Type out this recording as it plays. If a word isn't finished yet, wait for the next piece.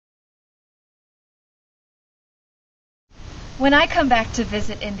When I come back to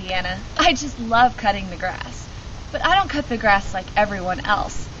visit Indiana, I just love cutting the grass. But I don't cut the grass like everyone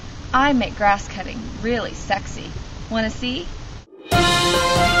else. I make grass cutting really sexy. Want to see?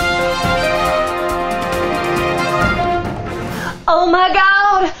 Oh my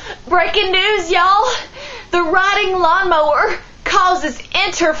God! Breaking news, y'all! The riding lawnmower causes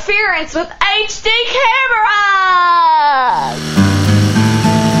interference with HD cameras!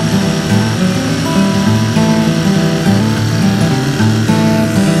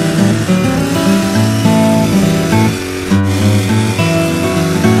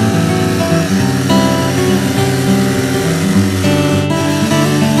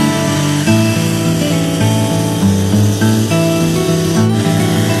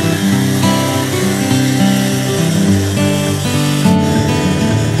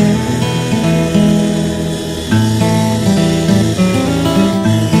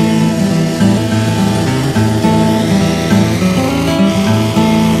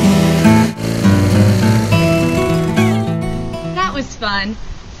 Fun.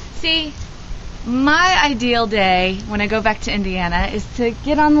 See, my ideal day when I go back to Indiana is to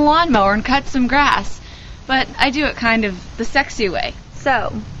get on the lawnmower and cut some grass, but I do it kind of the sexy way.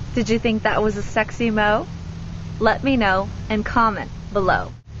 So, did you think that was a sexy mow? Let me know and comment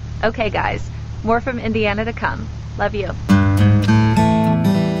below. Okay guys, more from Indiana to come. Love you.